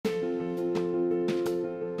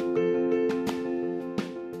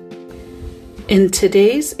In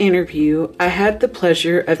today's interview, I had the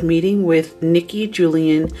pleasure of meeting with Nikki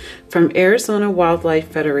Julien from Arizona Wildlife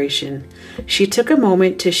Federation. She took a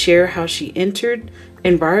moment to share how she entered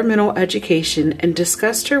environmental education and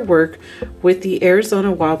discussed her work with the Arizona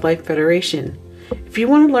Wildlife Federation. If you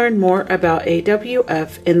want to learn more about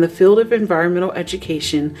AWF in the field of environmental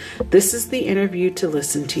education, this is the interview to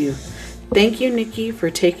listen to. Thank you, Nikki, for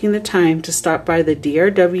taking the time to stop by the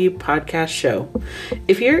DRW podcast show.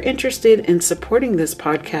 If you're interested in supporting this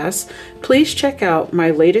podcast, please check out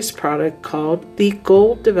my latest product called the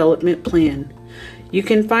Goal Development Plan. You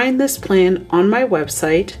can find this plan on my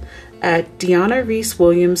website at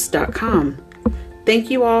deannareeswilliams.com. Thank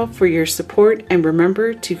you all for your support, and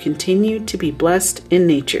remember to continue to be blessed in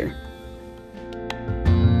nature.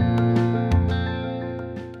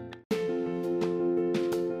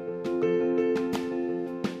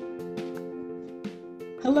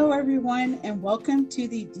 Hello, everyone, and welcome to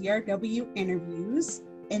the DRW interviews.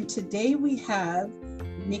 And today we have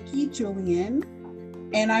Nikki Julien,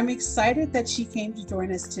 and I'm excited that she came to join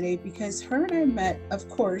us today because her and I met, of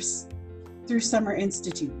course, through Summer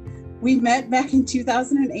Institute. We met back in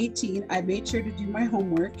 2018. I made sure to do my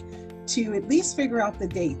homework to at least figure out the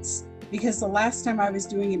dates, because the last time I was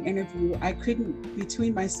doing an interview, I couldn't,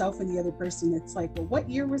 between myself and the other person, it's like, well, what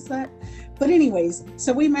year was that? But anyways,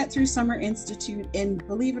 so we met through Summer Institute, and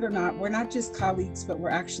believe it or not, we're not just colleagues, but we're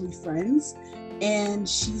actually friends. And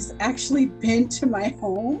she's actually been to my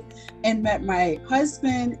home and met my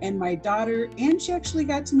husband and my daughter, and she actually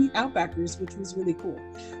got to meet Outbackers, which was really cool.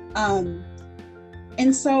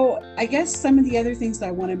 And so I guess some of the other things that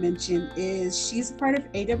I want to mention is she's a part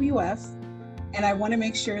of AWF, and I want to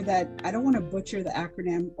make sure that I don't want to butcher the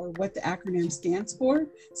acronym or what the acronym stands for.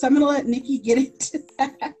 So I'm going to let Nikki get into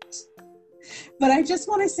that. But I just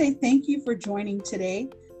want to say thank you for joining today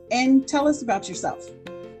and tell us about yourself.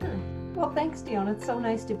 Sure. Well, thanks, Dion. It's so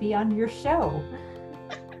nice to be on your show.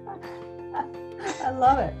 I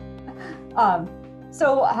love it.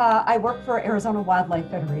 So I work for Arizona Wildlife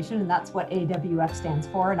Federation, and that's what AWF stands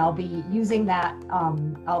for. And I'll be using that.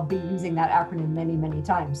 Acronym many, many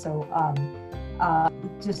times. So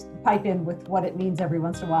just pipe in with what it means every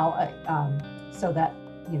once in a while, so that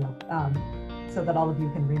all of you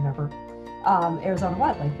can remember. Arizona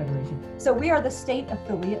Wildlife Federation. So we are the state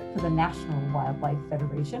affiliate for the National Wildlife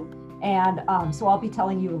Federation. And so I'll be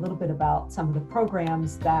telling you a little bit about some of the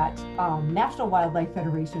programs that National Wildlife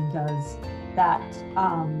Federation does that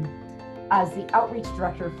as the outreach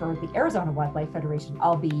director for the Arizona Wildlife Federation,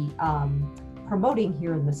 I'll be promoting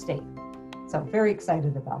here in the state. So very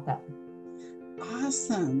excited about that.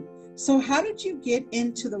 Awesome. So how did you get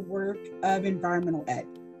into the work of environmental ed?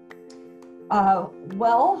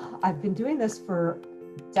 Well, I've been doing this for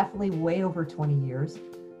definitely way over 20 years.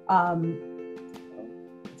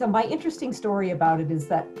 So my interesting story about it is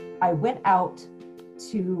that I went out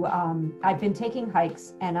to, I've been taking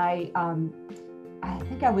hikes, and I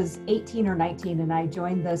think I was 18 or 19, and I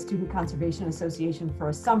joined the Student Conservation Association for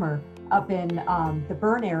a summer up in the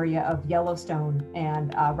Burn area of Yellowstone,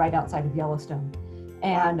 and right outside of Yellowstone.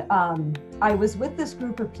 And I was with this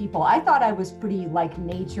group of people. I thought I was pretty like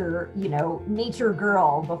nature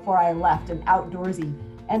girl before I left, and outdoorsy.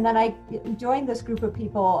 And then I joined this group of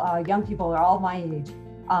people, young people, they're all my age,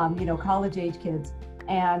 college age kids.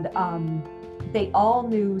 And they all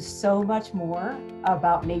knew so much more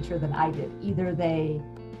about nature than I did. Either they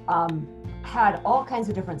had all kinds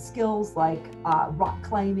of different skills like rock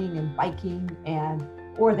climbing and biking,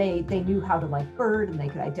 or they knew how to like bird, and they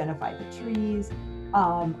could identify the trees.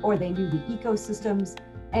 Or they knew the ecosystems.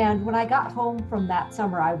 And when I got home from that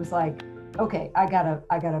summer, I was like, okay, I gotta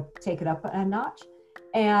take it up a notch.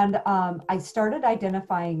 And I started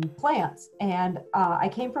identifying plants. And I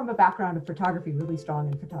came from a background of photography, really strong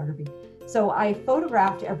in photography. So I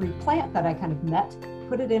photographed every plant that I kind of met,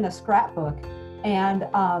 put it in a scrapbook, and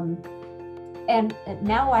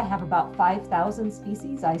now I have about 5,000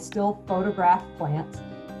 species. I still photograph plants.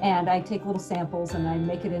 And I take little samples and I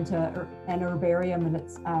make it into an herbarium, and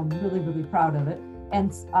I'm really, really proud of it.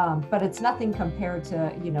 And but it's nothing compared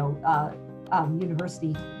to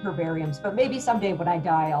university herbariums. But maybe someday when I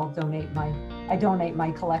die, I'll donate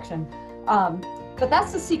my collection. But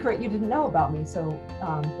that's the secret you didn't know about me. So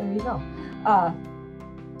there you go.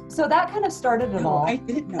 So that kind of started it all. I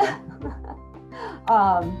didn't know.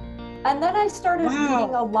 And then I started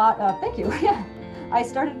reading a lot of. Thank you. Yeah, I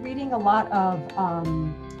started reading a lot of.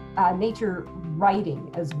 Nature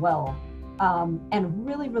writing as well, and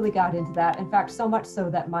really, really got into that. In fact, so much so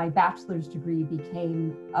that my bachelor's degree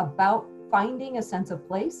became about finding a sense of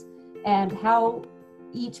place and how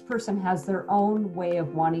each person has their own way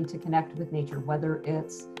of wanting to connect with nature, whether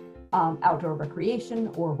it's outdoor recreation,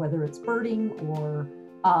 or whether it's birding or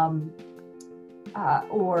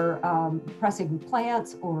pressing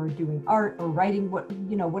plants or doing art or writing,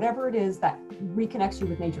 whatever it is that reconnects you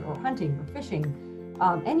with nature, or hunting or fishing,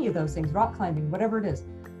 any of those things, rock climbing, whatever it is.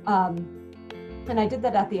 And I did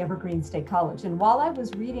that at the Evergreen State College. And while I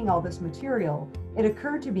was reading all this material, it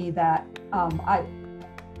occurred to me that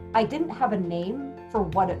I didn't have a name for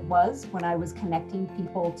what it was when I was connecting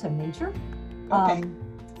people to nature. Okay.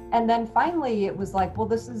 And then finally it was like, well,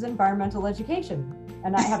 this is environmental education.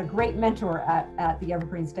 And I had a great mentor at the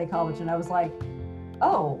Evergreen State College. And I was like,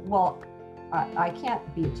 oh, well, I can't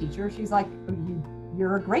be a teacher. She's like,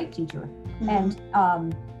 you're a great teacher. Mm-hmm.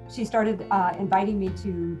 And she started inviting me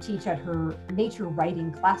to teach at her nature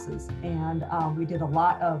writing classes. And we did a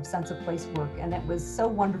lot of sense of place work. And it was so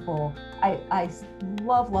wonderful. I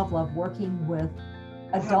love working with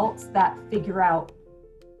adults that figure out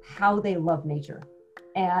how they love nature.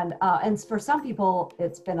 And for some people,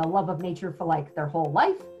 it's been a love of nature for like their whole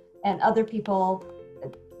life. And other people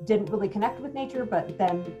didn't really connect with nature, but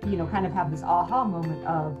then, kind of have this aha moment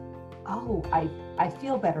of, oh, I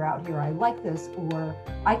feel better out here. I like this, or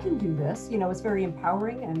I can do this. It's very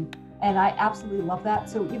empowering. And I absolutely love that.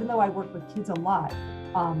 So even though I work with kids a lot,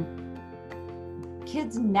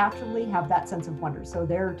 kids naturally have that sense of wonder. So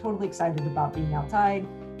they're totally excited about being outside.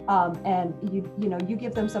 And you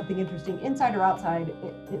give them something interesting inside or outside,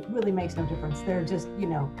 it really makes no difference. They're just,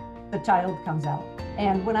 the child comes out.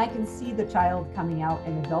 And when I can see the child coming out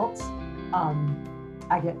in adults,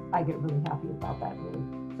 I get really happy about that. It really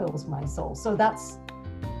fills my soul. So that's,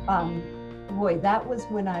 that was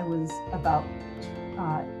when I was about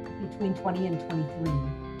between 20 and 23.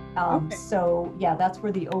 Okay. So yeah, that's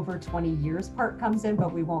where the over 20 years part comes in,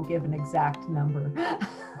 but we won't give an exact number.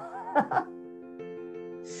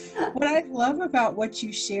 What I love about what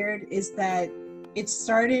you shared is that it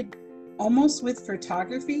started almost with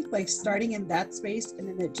photography, like starting in that space, and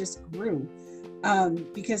then it just grew.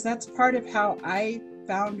 Because that's part of how I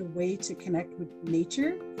found a way to connect with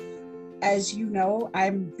nature. As you know,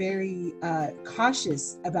 I'm very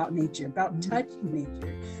cautious about nature, about touching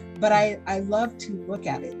nature, but I love to look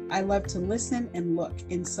at it. I love to listen and look.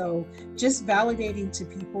 And so just validating to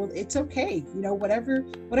people, it's okay.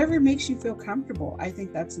 Whatever makes you feel comfortable. I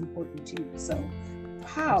think that's important too. So,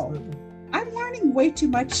 wow. Absolutely. I'm learning way too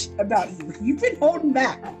much about you. You've been holding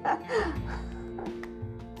back.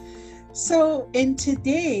 So, and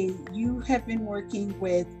today you have been working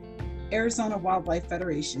with Arizona Wildlife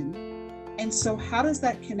Federation. And so how does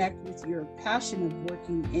that connect with your passion of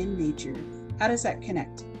working in nature? How does that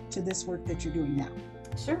connect to this work that you're doing now?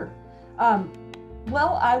 Sure.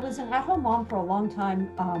 Well, I was an at-home mom for a long time.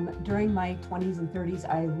 During my 20s and 30s,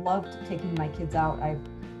 I loved taking my kids out. I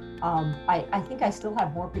think I still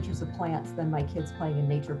have more pictures of plants than my kids playing in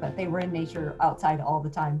nature, but they were in nature outside all the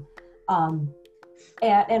time.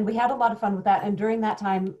 And we had a lot of fun with that. And during that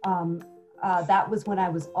time, that was when I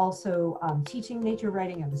was also teaching nature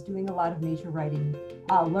writing. I was doing a lot of nature writing,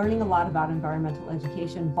 learning a lot about environmental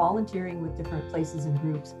education, volunteering with different places and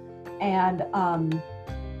groups. And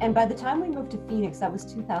by the time we moved to Phoenix, that was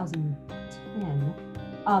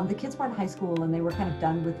 2010, the kids were in high school and they were kind of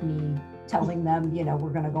done with me telling them, we're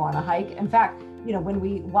going to go on a hike. In fact, when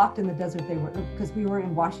we walked in the desert, because we were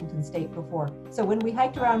in Washington State before. So when we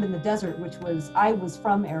hiked around in the desert, I was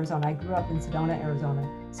from Arizona. I grew up in Sedona, Arizona.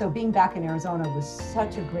 So being back in Arizona was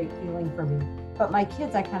such a great feeling for me. But my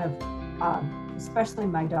kids, I kind of, especially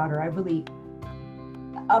my daughter, I really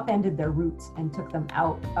upended their roots and took them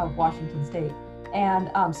out of Washington State. And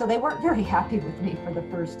so they weren't very happy with me for the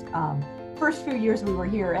first few years we were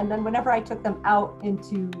here. And then whenever I took them out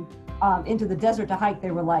into the desert to hike, they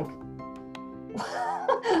were like,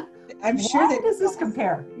 I'm sure How does this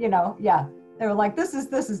compare? Yeah. They were like, this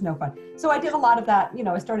is no fun. So I did a lot of that,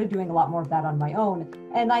 I started doing a lot more of that on my own.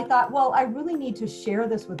 And I thought, well, I really need to share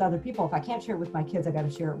this with other people. If I can't share it with my kids, I got to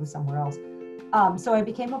share it with somewhere else. So I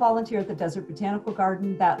became a volunteer at the Desert Botanical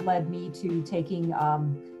Garden. That led me to taking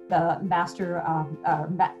the master,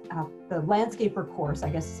 the landscaper course, I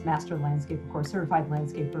guess it's master landscaper course, certified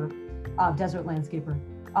landscaper, desert landscaper.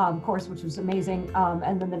 Course, which was amazing.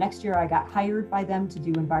 And then the next year I got hired by them to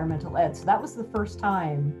do environmental ed. So that was the first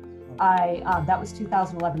time that was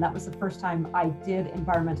 2011. That was the first time I did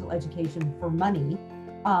environmental education for money.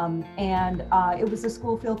 And it was a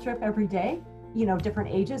school field trip every day, different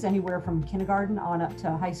ages, anywhere from kindergarten on up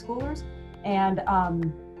to high schoolers. And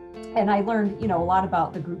I learned, a lot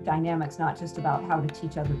about the group dynamics, not just about how to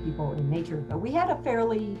teach other people in nature, but we had a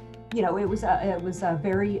fairly, it was a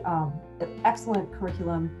very excellent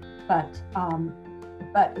curriculum, but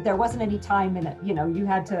but there wasn't any time in it. You know, you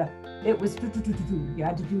had to, it was, you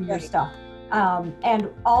had to do your stuff. And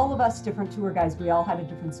all of us different tour guides, we all had a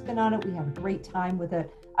different spin on it. We had a great time with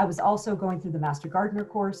it. I was also going through the Master Gardener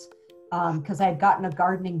course because I had gotten a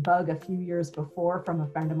gardening bug a few years before from a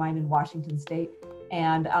friend of mine in Washington State.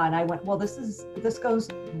 And I went, well, this goes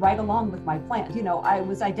right along with my plant. You know, I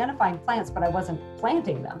was identifying plants, but I wasn't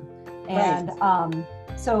planting them. And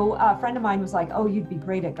so a friend of mine was like, oh, you'd be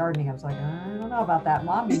great at gardening. I was like, I don't know about that.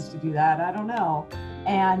 Mom used to do that. I don't know.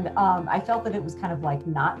 And I felt that it was kind of like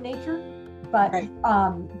not nature. But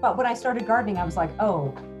when I started gardening, I was like,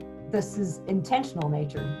 oh, this is intentional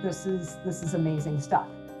nature. This is amazing stuff.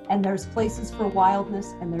 And there's places for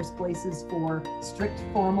wildness, and there's places for strict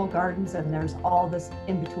formal gardens, and there's all this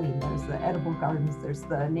in between. There's the edible gardens, there's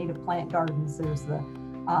the native plant gardens, there's the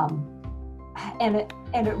and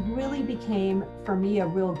it really became for me a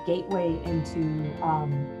real gateway into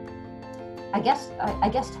I guess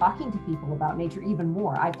talking to people about nature even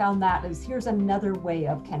more. I found that as here's another way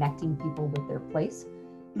of connecting people with their place.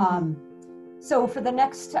 So for the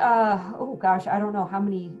next oh gosh, I don't know how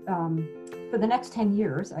many for the next 10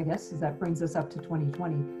 years, I guess, that brings us up to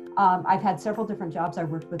 2020. I've had several different jobs. I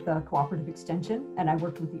worked with the Cooperative Extension, and I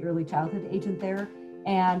worked with the Early Childhood Agent there.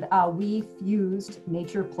 And we fused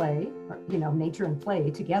nature play, you know, nature and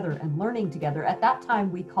play together and learning together. At that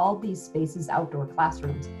time, we called these spaces outdoor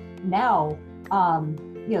classrooms. Now,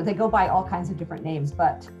 you know, they go by all kinds of different names,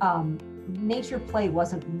 but nature play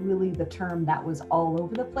wasn't really the term that was all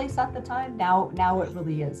over the place at the time. Now it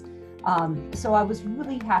really is. So I was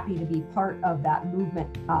really happy to be part of that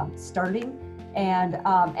movement starting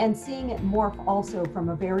and seeing it morph also from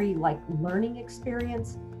a very like learning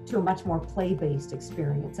experience to a much more play-based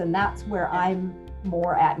experience. And that's where I'm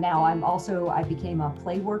more at now. I became a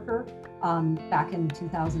play worker back in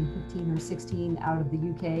 2015 or 16 out of the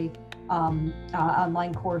UK.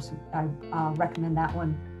 Online course, I recommend that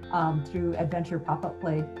one through Adventure Pop-Up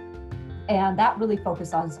Play. And that really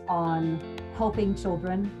focuses on helping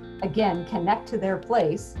children, again, connect to their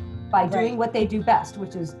place by doing what they do best,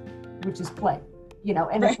 which is play. You know,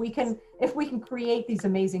 and if we can create these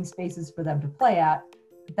amazing spaces for them to play at,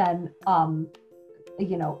 then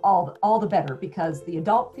you know, all the better, because the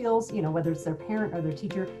adult feels, you know, whether it's their parent or their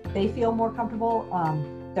teacher, they feel more comfortable.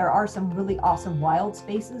 There are some really awesome wild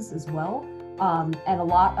spaces as well, and a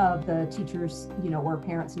lot of the teachers, you know, or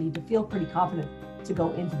parents need to feel pretty confident to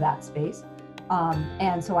go into that space.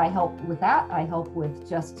 And so I help with that. I help with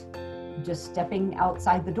just stepping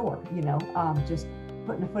outside the door, you know, just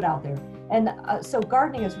putting a foot out there. And so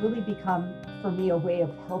gardening has really become for me a way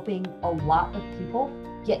of helping a lot of people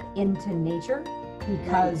get into nature,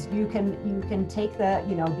 because you can take the,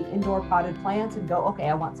 you know, the indoor potted plants and go, okay,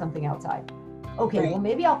 I want something outside. Okay, well,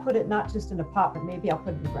 maybe I'll put it not just in a pot, but maybe I'll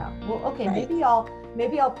put it in the ground. Well, okay, maybe I'll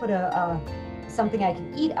put something I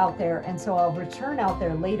can eat out there, and so I'll return out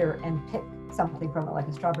there later and pick something from it, like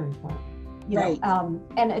a strawberry plant. You know,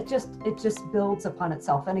 and it just builds upon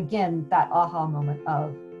itself. And again, that aha moment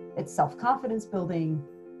of it's self-confidence building.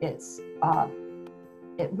 It's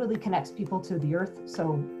it really connects people to the earth.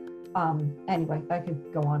 So anyway, I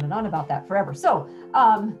could go on and on about that forever. So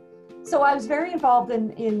so I was very involved in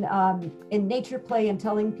nature play and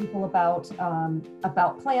telling people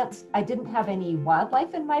about plants. I didn't have any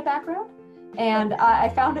wildlife in my background, and I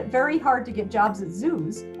found it very hard to get jobs at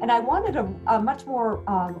zoos. And I wanted a much more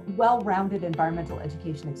well-rounded environmental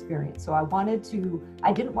education experience. So I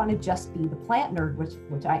didn't want to just be the plant nerd,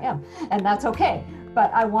 which I am, and that's okay.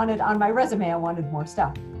 But I wanted, on my resume, I wanted more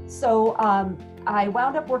stuff. So I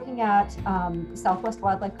wound up working at Southwest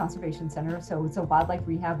Wildlife Conservation Center. So it's a wildlife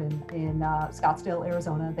rehab in Scottsdale,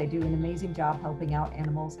 Arizona. They do an amazing job helping out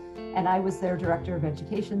animals. And I was their director of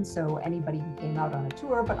education. So anybody who came out on a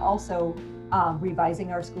tour, but also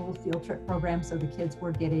revising our school field trip program. So the kids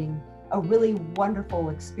were getting a really wonderful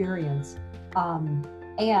experience and,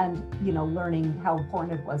 you know, learning how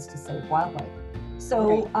important it was to save wildlife.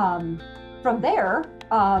 So from there,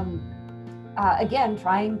 again,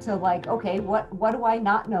 trying to like, okay, what do I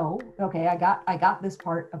not know? Okay, I got this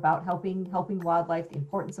part about helping wildlife, the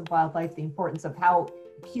importance of wildlife, the importance of how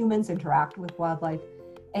humans interact with wildlife.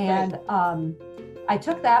 And I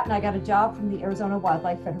took that and I got a job from the Arizona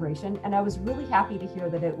Wildlife Federation, and I was really happy to hear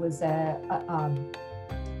that it was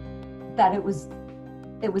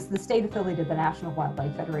the state affiliate of the National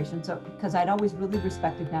Wildlife Federation. So because I'd always really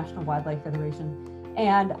respected National Wildlife Federation.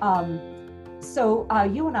 And so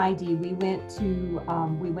UNID, we went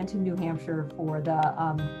to New Hampshire for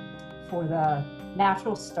the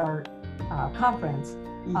Natural Start conference,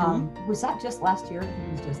 Was that just last year? I think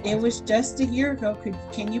it was just last It was just a year ago.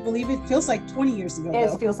 Can you believe it? Feels like 20 years ago.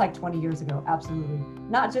 It feels like 20 years ago. Absolutely.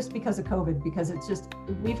 Not just because of COVID, because it's just,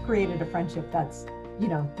 we've created a friendship that's,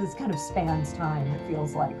 this kind of spans time, it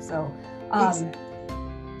feels like. So, Exactly.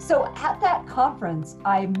 So at that conference,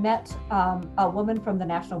 I met a woman from the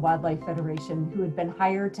National Wildlife Federation who had been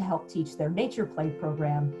hired to help teach their nature play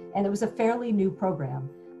program. And it was a fairly new program.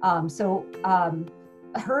 I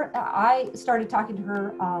started talking to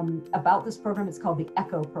her about this program. It's called the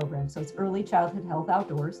ECHO program. So it's Early Childhood Health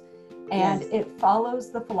Outdoors. And Yes. it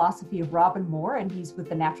follows the philosophy of Robin Moore, and he's with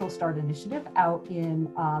the Natural Start Initiative out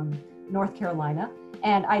in North Carolina.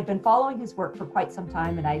 And I'd been following his work for quite some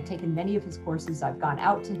time, and I'd taken many of his courses. I've gone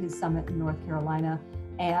out to his summit in North Carolina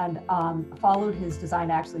and followed his design.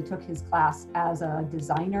 I actually took his class as a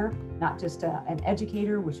designer, not just an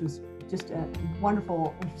educator, which was just a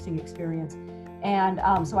wonderful, interesting experience. And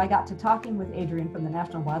so I got to talking with Adrian from the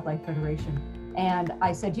National Wildlife Federation. And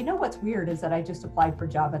I said, what's weird is that I just applied for a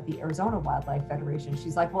job at the Arizona Wildlife Federation.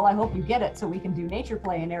 She's like, well, I hope you get it so we can do nature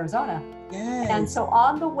play in Arizona. Yes. And so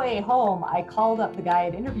on the way home, I called up the guy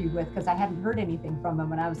I'd interviewed with because I hadn't heard anything from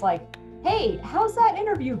him. And I was like, hey, how's that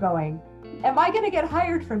interview going? Am I going to get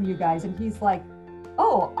hired from you guys? And he's like,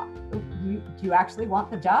 oh, do you actually want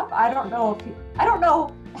the job? I don't know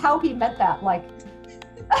how he meant that. Like,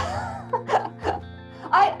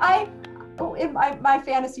 my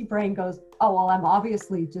fantasy brain goes, oh, well, I'm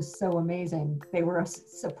obviously just so amazing. They were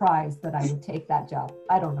surprised that I would take that job.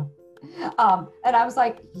 I don't know. And I was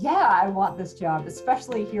like, yeah, I want this job,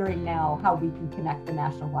 especially hearing now how we can connect the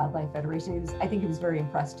National Wildlife Federation. I think he was very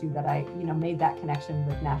impressed too that I, made that connection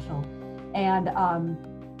with National. And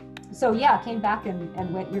so yeah, came back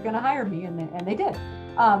and went, you're going to hire me. And they did.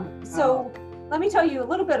 So let me tell you a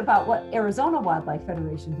little bit about what Arizona Wildlife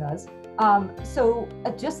Federation does.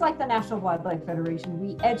 Just like the National Wildlife Federation,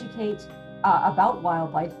 we educate about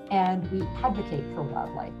wildlife and we advocate for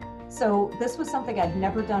wildlife. So this was something I'd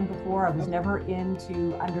never done before. I was never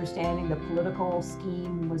into understanding the political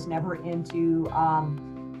scheme, was never into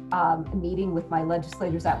meeting with my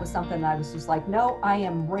legislators. That was something that I was just like, no, I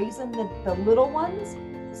am raising the little ones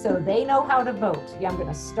so they know how to vote. Yeah, I'm going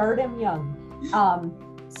to start them young.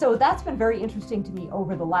 So that's been very interesting to me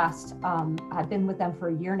over the last, I've been with them for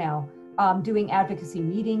a year now, doing advocacy,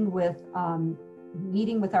 meeting with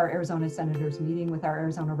our Arizona senators, meeting with our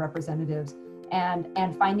Arizona representatives,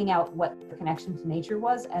 and finding out what the connection to nature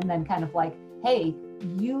was, and then kind of like, hey,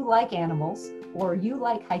 you like animals or you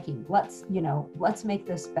like hiking. Let's make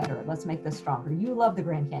this better. Let's make this stronger. You love the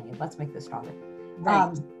Grand Canyon. Let's make this stronger.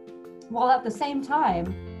 Right. While at the same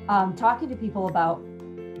time, talking to people about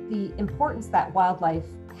the importance that wildlife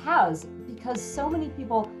has, because so many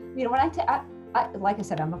people, when I like I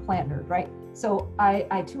said, I'm a plant nerd, right? So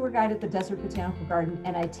I tour guide at the Desert Botanical Garden,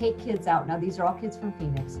 and I take kids out. Now, these are all kids from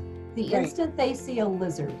Phoenix. The instant they see a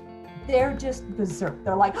lizard, they're just berserk.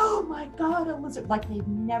 They're like, oh my God, a lizard. Like they've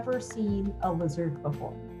never seen a lizard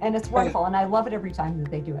before. And it's wonderful. And I love it every time that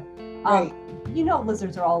they do it.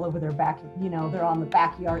 Lizards are all over their back, they're on the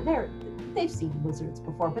backyard. They've seen lizards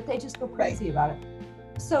before, but they just go crazy about it.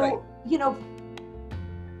 So,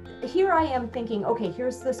 here I am thinking, okay,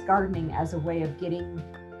 here's this gardening as a way of getting,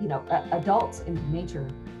 adults into nature.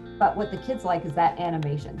 But what the kids like is that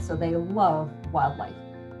animation. So they love wildlife.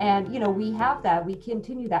 And, we have that, we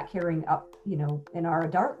continue that carrying up, in our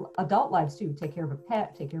adult lives too, take care of a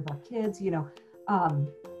pet, take care of our kids,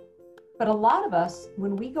 but a lot of us,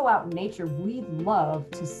 when we go out in nature, we love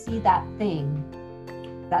to see that thing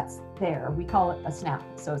that's there. We call it a snap.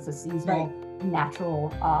 So it's a seasonal,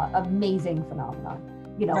 natural, amazing phenomenon,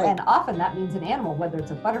 and often that means an animal, whether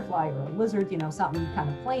it's a butterfly or a lizard, something kind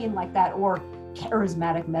of plain like that, or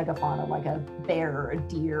charismatic megafauna like a bear or a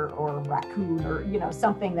deer or a raccoon or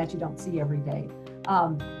something that you don't see every day.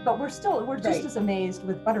 But we're just as amazed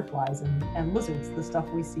with butterflies and lizards, the stuff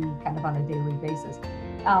we see kind of on a daily basis.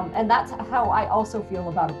 And that's how I also feel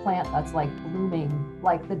about a plant that's like blooming,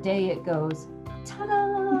 like the day it goes,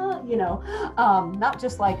 ta-da, not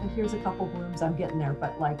just like, here's a couple blooms, I'm getting there,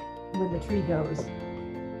 but like when the tree goes,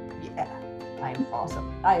 yeah, I'm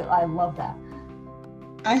awesome. I love that.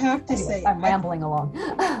 I have to say, I'm rambling along.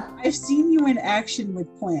 I've seen you in action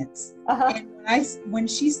with plants. And when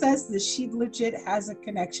she says this, she legit has a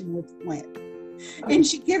connection with the plant. And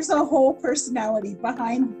she gives a whole personality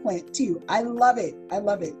behind the plant too. I love it. I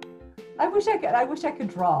love it. I wish I could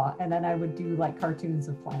draw, and then I would do like cartoons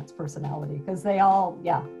of plants' personality, because they all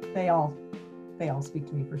speak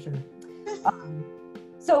to me for sure.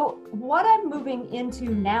 So what I'm moving into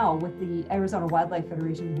now with the Arizona Wildlife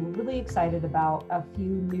Federation, we're really excited about a few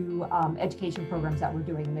new education programs that we're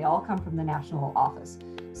doing, and they all come from the national office.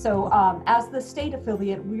 So as the state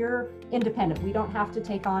affiliate, we're independent. We don't have to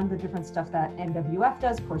take on the different stuff that NWF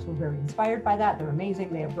does. Of course, we're very inspired by that. They're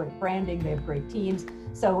amazing. They have great branding. They have great teams.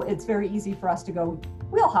 So it's very easy for us to go,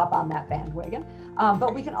 we'll hop on that bandwagon.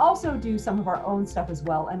 But we can also do some of our own stuff as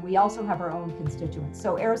well. And we also have our own constituents.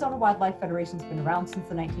 So Arizona Wildlife Federation has been around since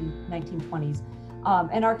the 1920s.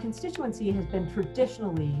 And our constituency has been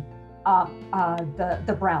traditionally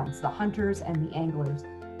the Browns, the hunters and the anglers.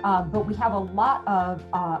 But we have a lot of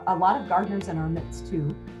gardeners in our midst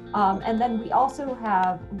too. And then we also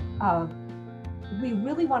have, we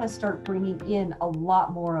really want to start bringing in a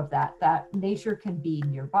lot more of that nature can be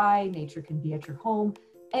nearby, nature can be at your home.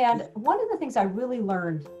 And one of the things I really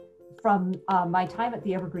learned from my time at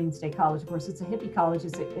the Evergreen State College, of course, it's a hippie college,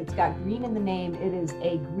 it's got green in the name. It is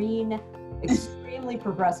a green, extremely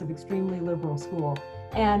progressive, extremely liberal school.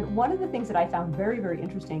 And one of the things that I found very, very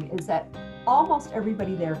interesting is that almost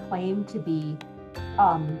everybody there claimed to be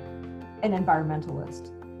an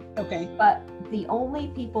environmentalist. Okay. But the only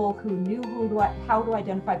people who knew how to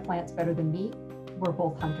identify plants better than me were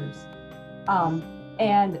both hunters.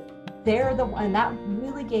 And they're the one, and that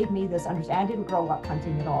really gave me this understanding. I didn't grow up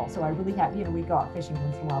hunting at all. So I really had, we'd go out fishing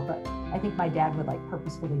once in a while, but I think my dad would like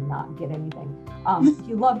purposefully not get anything.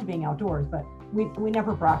 He loved being outdoors, but we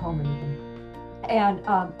never brought home anything.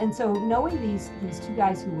 And so knowing these two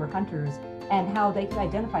guys who were hunters and how they could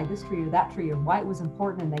identify this tree or that tree and why it was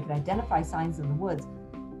important, and they could identify signs in the woods.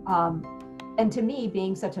 And to me,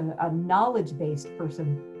 being such a knowledge-based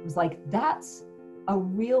person, was like, that's a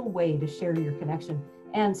real way to share your connection.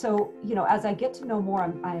 And so, as I get to know more,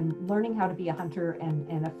 I'm learning how to be a hunter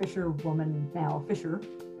and a fisherwoman now,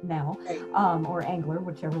 or angler,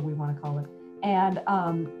 whichever we want to call it. And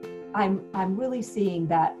I'm really seeing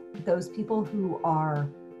that those people who are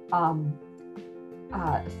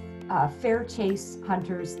fair chase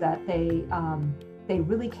hunters, that they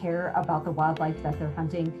really care about the wildlife that they're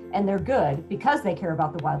hunting, and they're good because they care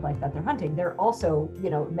about the wildlife that they're hunting. They're also,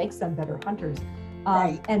 it makes them better hunters.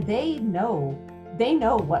 Right. And they know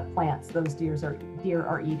what plants those deer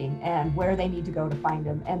are eating and where they need to go to find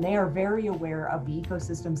them. And they are very aware of the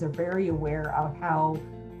ecosystems. They're very aware of how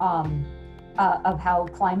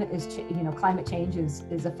climate change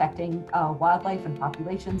is affecting wildlife and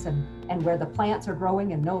populations, and where the plants are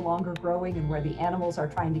growing and no longer growing, and where the animals are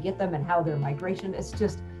trying to get them, and how their migration. It's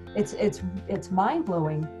just, it's mind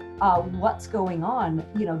blowing what's going on.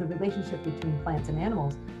 The relationship between plants and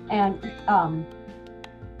animals, and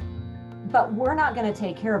but we're not going to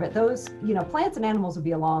take care of it. Those plants and animals will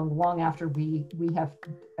be along long after we have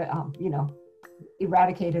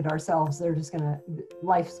eradicated ourselves. They're just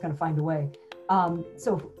life's gonna find a way.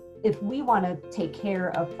 So if we want to take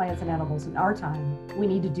care of plants and animals in our time, we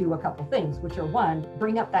need to do a couple things, which are, one,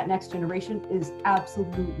 bring up that next generation is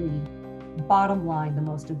absolutely, bottom line, the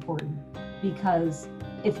most important. Because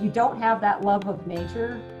if you don't have that love of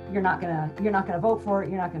nature, you're not gonna vote for it.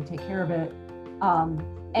 You're not gonna take care of it.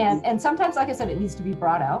 And sometimes, like I said, it needs to be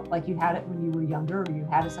brought out. Like you had it when you were younger, or you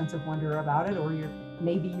had a sense of wonder about it, or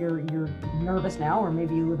maybe you're nervous now, or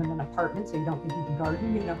maybe you live in an apartment so you don't think you can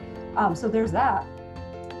garden, so there's that.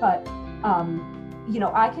 But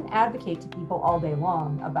I can advocate to people all day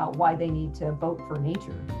long about why they need to vote for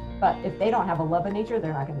nature, but if they don't have a love of nature,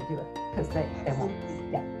 they're not going to do it, because they won't.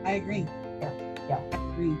 Yeah, I agree. Yeah, I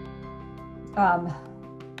agree.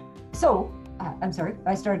 So I'm sorry,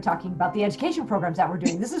 I started talking about the education programs that we're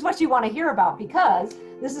doing. This is what you want to hear about, because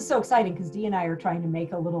this is so exciting, because Dee and I are trying to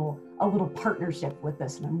make a little partnership with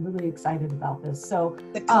this, and I'm really excited about this. So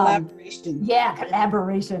the collaboration.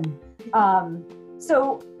 Collaboration.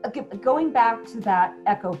 So going back to that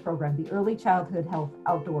ECHO program, the Early Childhood Health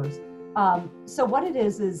Outdoors. So what it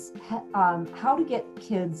is how to get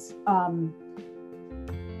kids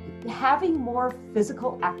having more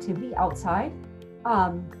physical activity outside.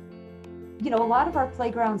 A lot of our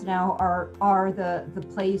playgrounds now are the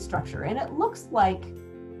play structure, and it looks like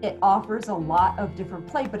it offers a lot of different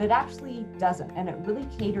play, but it actually doesn't. And it really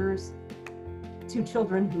caters to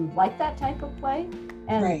children who like that type of play.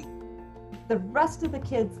 And right. The rest of the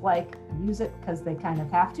kids use it because they kind of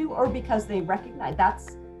have to, or because they recognize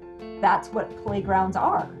that's what playgrounds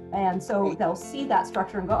are. And so right. They'll see that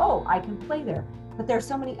structure and go, oh, I can play there. But there's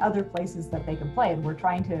so many other places that they can play, and we're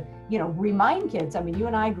trying to, remind kids. I mean, you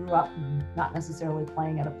and I grew up not necessarily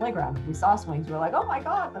playing at a playground. If we saw swings, we were like, oh my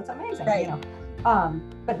God, that's amazing, right.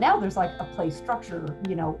 But now there's a play structure,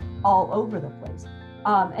 all over the place.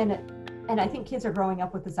 And I think kids are growing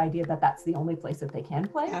up with this idea that that's the only place that they can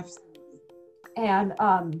play. Absolutely. And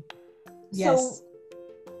Yes. so,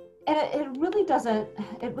 and it really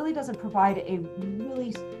doesn't provide a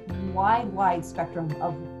really wide spectrum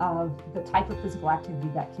of the type of physical activity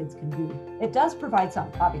that kids can do. It does provide some,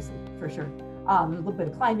 obviously, for sure. There's a little bit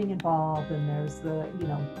of climbing involved, and there's the,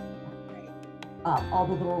 all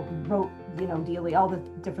the little rope, dealy, all the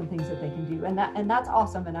different things that they can do, and that's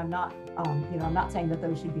awesome. And I'm not, I'm not saying that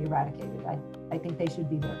those should be eradicated. I think they should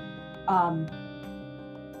be there.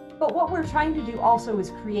 But what we're trying to do also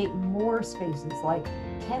is create more spaces. Like,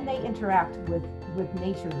 can they interact with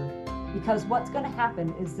nature? Because what's going to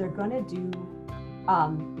happen is they're going to do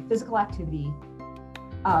physical activity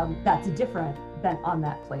that's different than on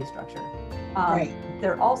that play structure. Right.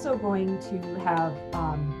 They're also going to have,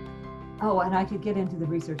 and I could get into the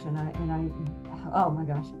research, and I, oh my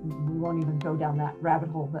gosh, we won't even go down that rabbit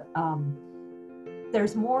hole, but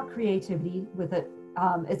there's more creativity with it.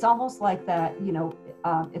 It's almost like that,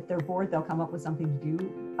 if they're bored, they'll come up with something to do.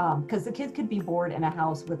 Because the kids could be bored in a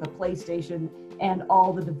house with a PlayStation and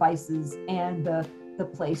all the devices and the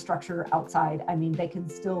play structure outside. I mean, they can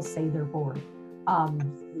still say they're bored.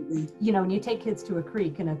 When you take kids to a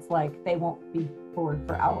creek, and it's like they won't be bored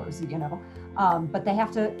for hours, but they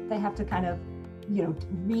have to kind of,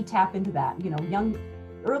 re-tap into that.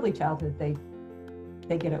 Early childhood,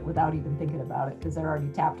 they get it without even thinking about it because they're already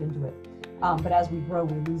tapped into it. But as we grow,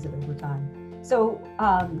 we lose it over time. So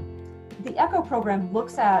the ECHO program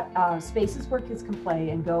looks at spaces where kids can play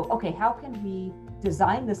and go, okay, how can we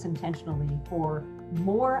design this intentionally for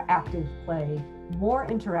more active play, more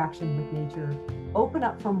interaction with nature, open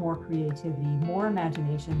up for more creativity, more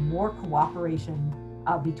imagination, more cooperation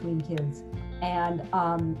between kids.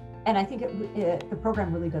 And I think the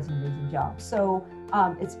program really does an amazing job. So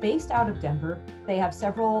it's based out of Denver. They have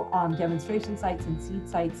several demonstration sites and seed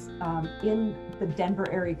sites in the Denver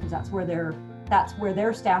area, because that's where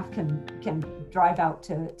their staff can drive out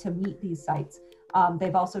to meet these sites.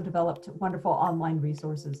 They've also developed wonderful online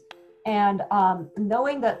resources. And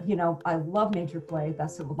knowing that, I love nature play,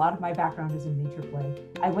 that's a lot of my background is in nature play,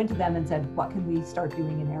 I went to them and said, what can we start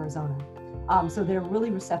doing in Arizona? So they're really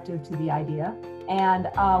receptive to the idea. And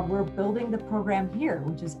we're building the program here,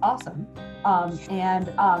 which is awesome. And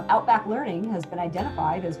Outback Learning has been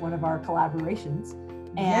identified as one of our collaborations.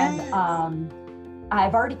 And yes.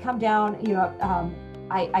 I've already come down,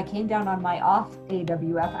 I came down on my off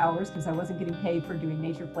AWF hours because I wasn't getting paid for doing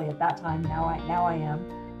nature play at that time. Now I am.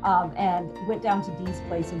 And went down to Dee's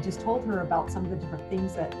place and just told her about some of the different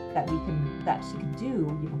things that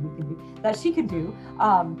she could do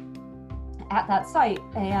at that site.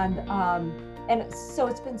 And so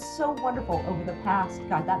it's been so wonderful over the past,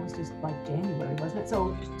 God, that was just like January, wasn't it?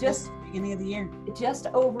 So just beginning of the year, just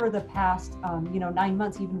over the past, 9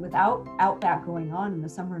 months, even without Outback going on in the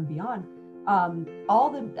summer and beyond, all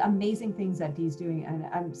the amazing things that Dee's doing. And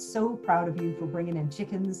I'm so proud of you for bringing in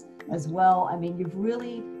chickens as well. I mean, you've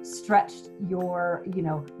really stretched your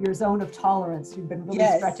zone of tolerance. You've been really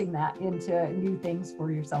yes. stretching that into new things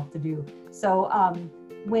for yourself to do. So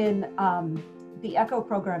when the ECHO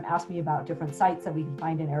program asked me about different sites that we could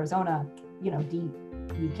find in Arizona, Dee,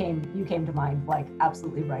 you came to mind like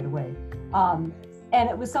absolutely right away. And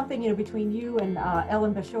it was something, between you and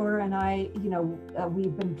Ellen Bashor and I,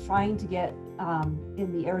 we've been trying to get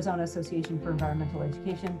in the Arizona Association for Environmental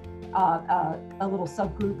Education, a little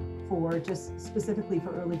subgroup for just specifically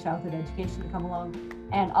for early childhood education to come along.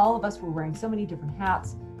 And all of us were wearing so many different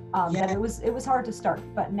hats that it was hard to start.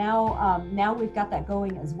 But now we've got that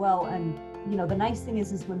going as well. And the nice thing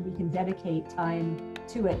is when we can dedicate time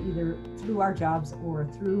to it, either through our jobs or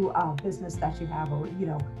through business that you have, or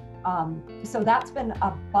so that's been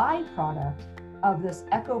a byproduct of this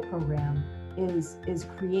ECHO program is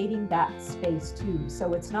creating that space too.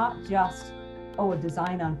 So it's not just a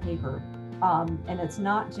design on paper, and it's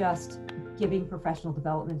not just giving professional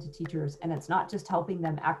development to teachers, and it's not just helping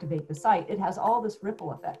them activate the site. It has all this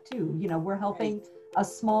ripple effect too. We're helping a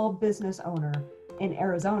small business owner in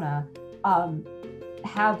Arizona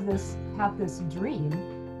have this dream,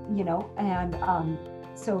 and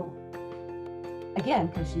so again,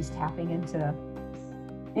 because she's tapping into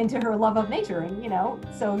her love of nature, and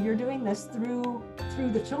so you're doing this through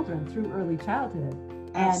the children, through early childhood,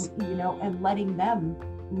 and and letting them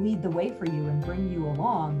lead the way for you and bring you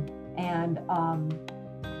along, and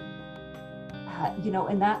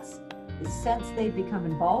and that's, since they've become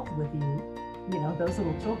involved with you, those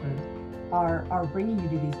little children are bringing you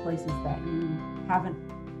to these places that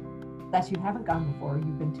you haven't gone before.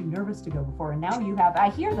 You've been too nervous to go before, and now you have. I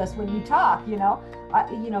hear this when you talk. You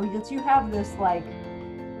have this like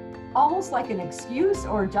almost like an excuse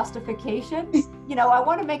or justification. I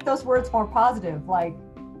want to make those words more positive. Like,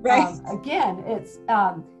 Right. Again, it's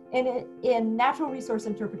in natural resource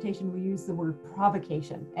interpretation, we use the word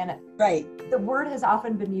provocation, and right. The word has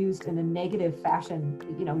often been used in a negative fashion.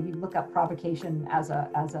 You know, you look up provocation as a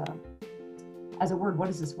word. What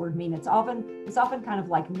does this word mean? It's often kind of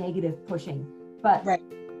like negative pushing, but right.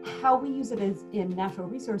 how we use it is in natural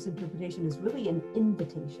resource interpretation is really an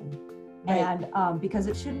invitation. Right. And because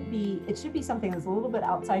it should be something that's a little bit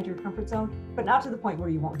outside your comfort zone, but not to the point where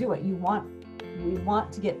you won't do it. We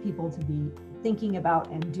want to get people to be thinking about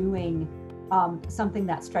and doing something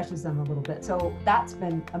that stretches them a little bit. So that's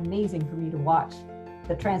been amazing for me to watch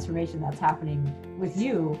the transformation that's happening with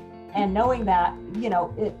you, and knowing that, you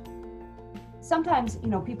know, it sometimes, you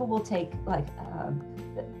know, people will take like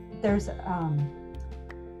there's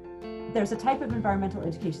a type of environmental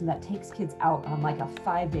education that takes kids out on like a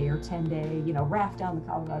 5-day or 10-day, you know, raft down the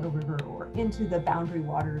Colorado River or into the boundary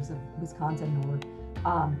waters of Wisconsin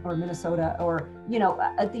or Minnesota, or, you know,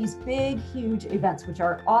 these big, huge events, which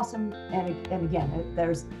are awesome. And again,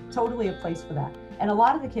 there's totally a place for that. And a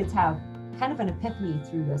lot of the kids have kind of an epiphany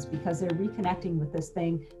through this because they're reconnecting with this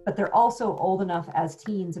thing, but they're also old enough as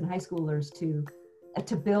teens and high schoolers to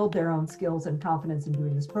build their own skills and confidence in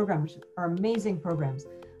doing this program, which are amazing programs.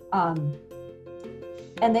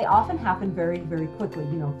 And they often happen very, very quickly,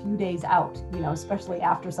 you know, a few days out, you know, especially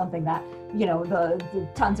after something that, you know, the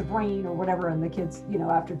tons of rain or whatever, and the kids, you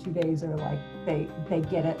know, after 2 days are like, they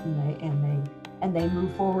get it and they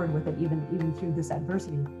move forward with it even through this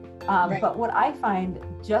adversity. Right. But what I find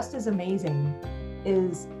just as amazing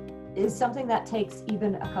is something that takes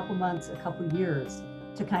even a couple months, a couple years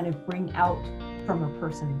to kind of bring out from a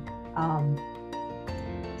person.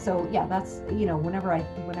 So yeah, that's, you know, whenever I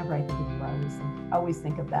think of you, I always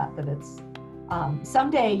think of that it's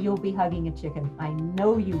someday you'll be hugging a chicken. I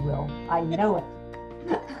know you will. I know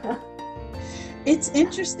it. It's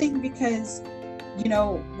interesting because, you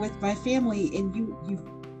know, with my family, and you've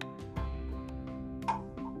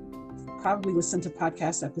probably listened to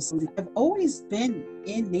podcast episodes, I've always been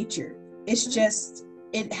in nature. It's just,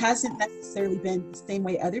 it hasn't necessarily been the same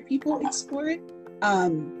way other people explore it.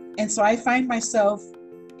 And so I find myself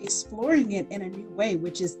exploring it in a new way,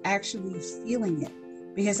 which is actually feeling it,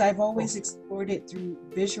 because I've always explored it through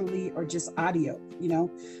visually or just audio, you know,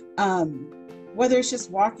 whether it's just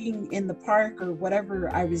walking in the park or whatever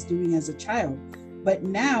I was doing as a child. But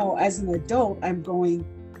now as an adult, I'm going,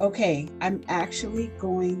 okay, I'm actually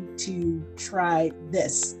going to try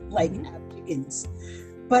this, like have chickens.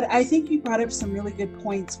 But I think you brought up some really good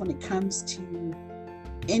points when it comes to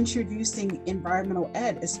introducing environmental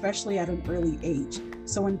ed, especially at an early age.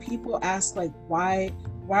 So when people ask, like, why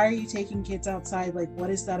are you taking kids outside? Like, what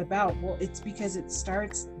is that about? Well, it's because it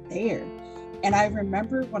starts there. And I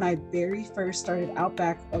remember when I very first started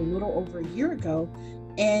Outback a little over a year ago,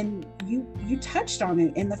 and you touched on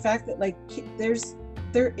it, and the fact that, like,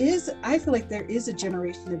 I feel like there is a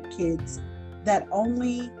generation of kids that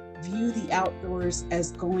only view the outdoors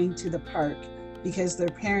as going to the park because their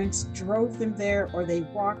parents drove them there or they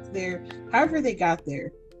walked there, however they got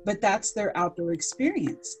there, but that's their outdoor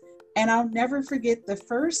experience. And I'll never forget the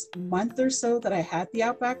first month or so that I had the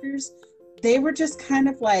Outbackers. They were just kind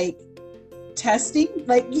of like testing,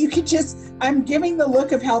 like I'm giving the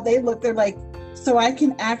look of how they look. They're like, so I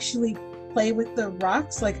can actually play with the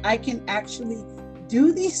rocks. Like, I can actually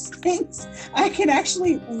do these things. I can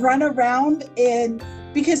actually run around, and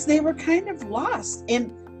because they were kind of lost.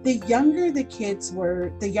 And the younger the kids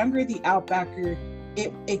were, the younger the Outbacker,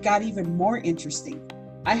 it got even more interesting.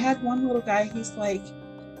 I had one little guy, he's like,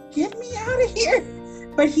 get me out of here.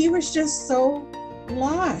 But he was just so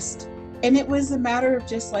lost. And it was a matter of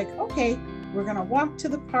just like, okay, we're going to walk to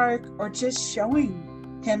the park, or just showing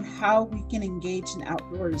him how we can engage in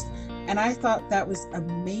outdoors. And I thought that was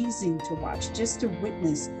amazing to watch, just to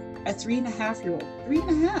witness a 3.5-year-old,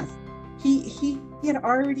 3.5. He had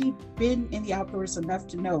already been in the outdoors enough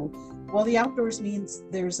to know, well, the outdoors means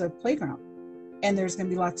there's a playground and there's going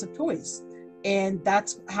to be lots of toys. And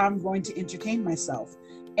that's how I'm going to entertain myself.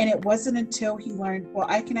 And it wasn't until he learned, well,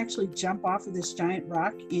 I can actually jump off of this giant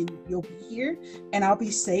rock and you'll be here and I'll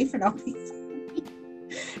be safe and I'll be fine.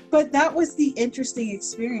 But that was the interesting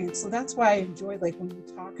experience. So that's why I enjoy, like, when you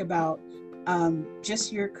talk about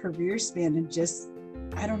just your career span and just,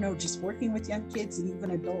 I don't know, just working with young kids and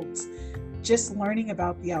even adults, just learning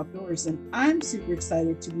about the outdoors. And I'm super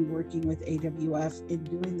excited to be working with AWF and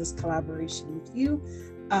doing this collaboration with you.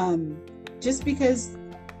 Just because,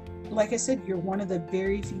 like I said, you're one of the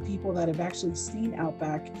very few people that have actually seen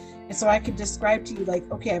Outback. And so I could describe to you,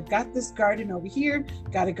 like, okay, I've got this garden over here,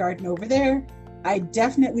 got a garden over there. I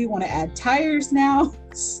definitely want to add tires now.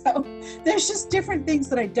 So there's just different things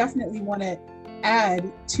that I definitely want to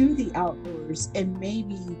add to the outdoors, and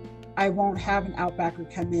maybe I won't have an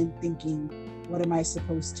outbacker come in thinking, what am I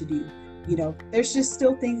supposed to do? You know, there's just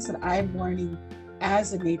still things that I'm learning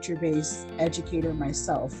as a nature-based educator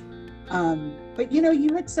myself. But you know,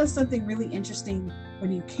 you had said something really interesting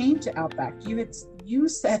when you came to Outback. You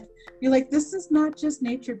said, you're like, this is not just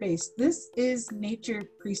nature-based, this is nature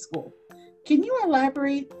preschool. Can you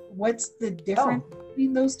elaborate what's the difference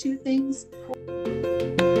between those two things?